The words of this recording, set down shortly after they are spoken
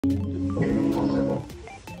Danielle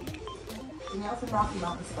from Rocky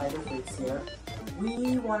Mountain Spider Fruits here.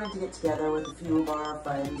 We wanted to get together with a few of our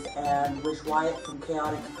friends and wish Wyatt from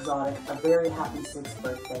Chaotic Exotic a very happy 6th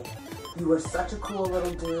birthday. You were such a cool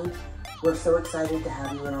little dude. We're so excited to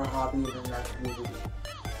have you in our hobby and in our community.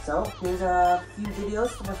 So here's a few videos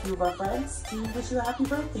from a few of our friends to wish you a happy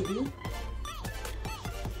birthday, dude.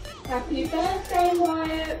 Happy birthday,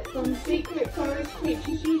 Wyatt, from Secret Forest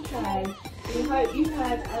Creatures UK. We hope you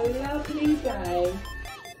had a lovely day.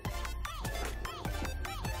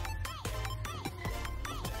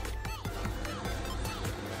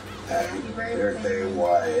 Happy birthday,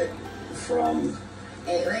 Wyatt, from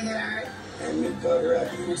and Mid-Dog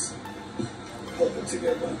Records. Hope it's a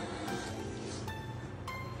good one.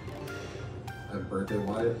 Happy birthday,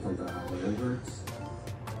 Wyatt, from the Howling Inverts.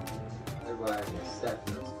 Hey Wyatt, it's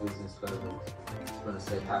Stephanie's business global. Just want to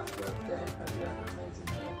say happy birthday and hope you have an amazing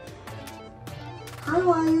day. Hi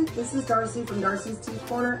Wyatt, this is Darcy from Darcy's Tea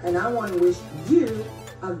Corner, and I want to wish you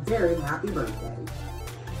a very happy birthday.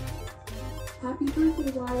 Happy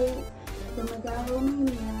birthday, Wyatt, from the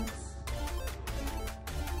Galvomaniacs.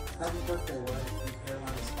 Happy birthday, Wyatt, from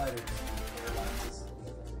Carolina Spiders.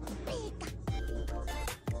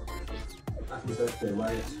 Happy birthday,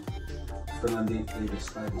 Wyatt, from Andy, David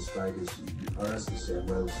Spiders, RS, the same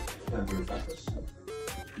Wells, Canberra Backers.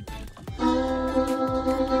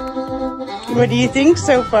 What do you think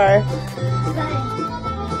so far?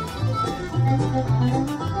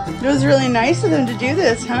 It was really nice of them to do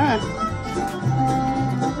this, huh?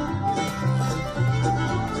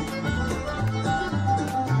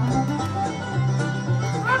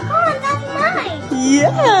 Oh, that's mine!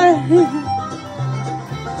 Yeah!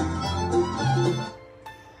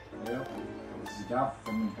 This is Gav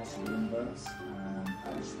from Impossible Inverts, and I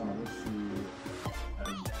just want to wish you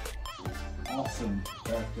an awesome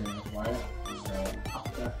birthday, Wyatt. So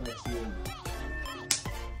happy birthday to you.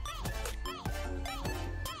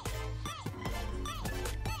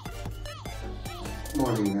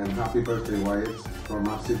 Morning and happy birthday, Wyatt, from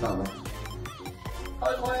Absolute Baba.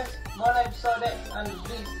 Hi Wyatt, my name's Sodex and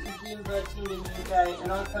this is the Invert team in the UK,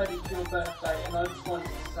 and I've heard it's your birthday and I just wanted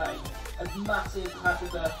to say a massive happy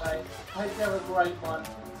birthday. Hope you have a great one.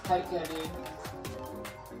 Take care, dude.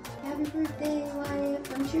 Happy birthday, Wyatt,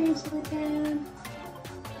 from Cheers to the Town.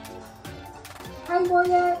 Hi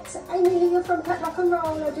Wyatt, Amy here from Pet Rock and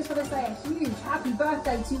Roll. I just want to say a huge happy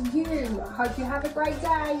birthday to you. I hope you have a great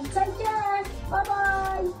day. Take care. Bye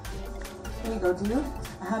bye. There you go, dude.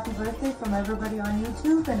 A happy birthday from everybody on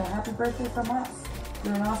YouTube and a happy birthday from us.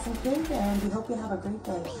 You're an awesome kid and we hope you have a great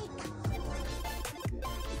day.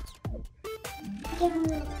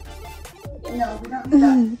 No, we don't do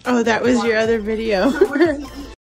that. Oh, that was your other video.